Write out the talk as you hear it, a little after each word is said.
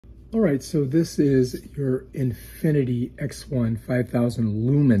All right, so this is your Infinity X1 5000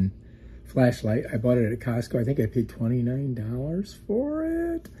 Lumen flashlight. I bought it at Costco. I think I paid $29 for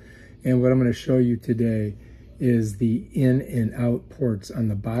it. And what I'm going to show you today is the in and out ports on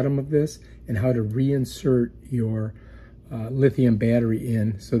the bottom of this and how to reinsert your lithium battery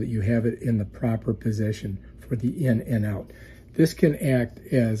in so that you have it in the proper position for the in and out. This can act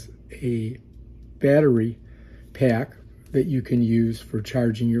as a battery pack that you can use for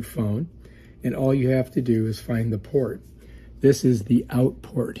charging your phone, and all you have to do is find the port. This is the out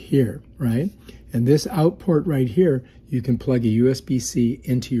port here, right? And this out port right here, you can plug a USB-C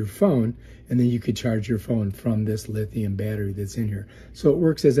into your phone, and then you could charge your phone from this lithium battery that's in here. So it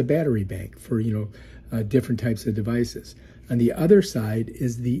works as a battery bank for, different types of devices. On the other side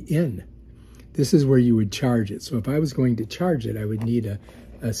is the in. This is where you would charge it. So if I was going to charge it, I would need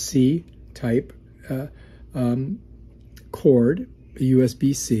a C-type cord, a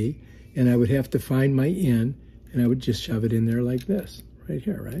USB-C, and I would have to find my in, and I would just shove it in there like this, right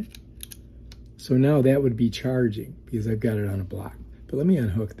here, right? So now that would be charging because I've got it on a block. But let me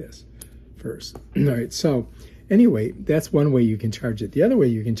unhook this first. All right, so anyway, that's one way you can charge it. The other way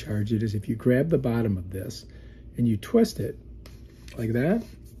you can charge it is if you grab the bottom of this and you twist it like that,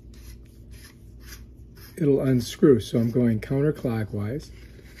 it'll unscrew. So I'm going counterclockwise.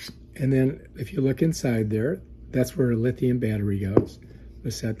 And then if you look inside there, that's where a lithium battery goes.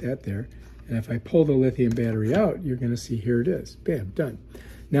 We'll set that there. And if I pull the lithium battery out, you're going to see here it is. Bam, done.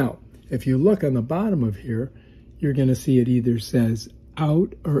 Now, if you look on the bottom of here, you're going to see it either says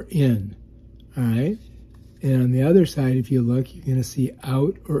out or in. All right? And on the other side, if you look, you're going to see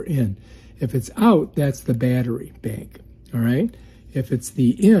out or in. If it's out, that's the battery bank. All right? If it's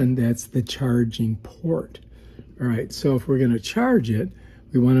the in, that's the charging port. All right, so if we're going to charge it,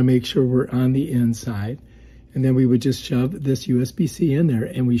 we want to make sure we're on the inside. And then we would just shove this USB-C in there,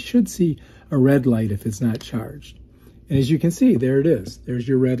 and we should see a red light if it's not charged. And as you can see, there it is. There's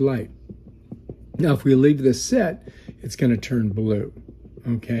your red light. Now, if we leave this set, it's going to turn blue,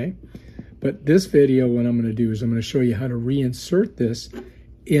 okay? But this video, what I'm going to do is I'm going to show you how to reinsert this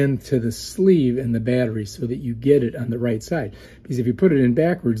into the sleeve in the battery so that you get it on the right side. Because if you put it in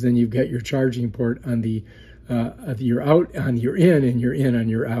backwards, then you've got your charging port on the your out on your in and your in on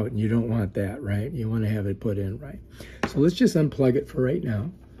your out, and you don't want that, right? You want to have it put in right. So let's just unplug it for right now,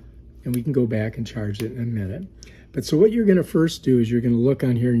 and we can go back and charge it in a minute. But so what you're going to first do is you're going to look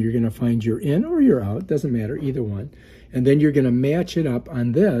on here and you're going to find your in or your out, doesn't matter, either one. And then you're going to match it up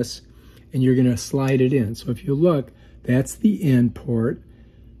on this, and you're going to slide it in. So if you look, that's the in port,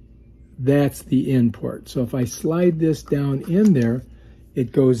 that's the in port. So if I slide this down in there,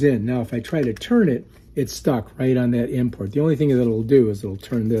 it goes in. Now if I try to turn it, it's stuck right on that in port. The only thing that it'll do is it'll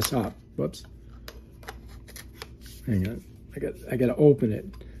turn this up. Whoops. Hang on. I got to open it.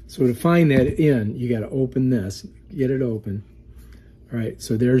 So to find that in, you got to open this. Get it open. All right.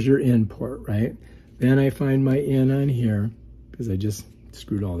 So there's your in port, right? Then I find my in on here because I just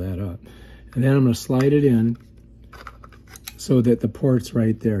screwed all that up. And then I'm going to slide it in so that the port's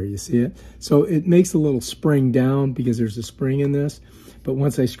right there. You see it? So it makes a little spring down because there's a spring in this. But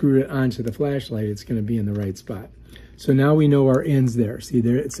once I screwed it onto the flashlight, it's going to be in the right spot. So now we know our in's there. See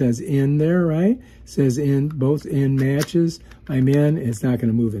there, it says in there, right? It says in, both in matches. I'm in, it's not going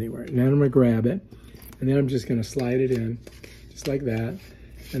to move anywhere. And then I'm going to grab it, and then I'm just going to slide it in, just like that.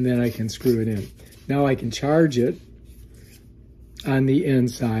 And then I can screw it in. Now I can charge it on the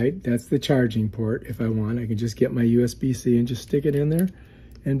inside. That's the charging port. If I want, I can just get my USB-C and just stick it in there.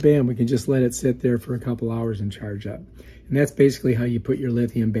 And bam, we can just let it sit there for a couple hours and charge up. And that's basically how you put your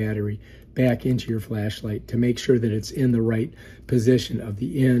lithium battery back into your flashlight to make sure that it's in the right position of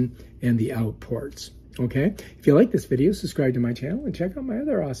the in and the out ports. Okay? If you like this video, subscribe to my channel and check out my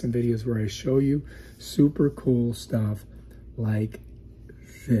other awesome videos where I show you super cool stuff like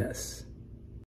this.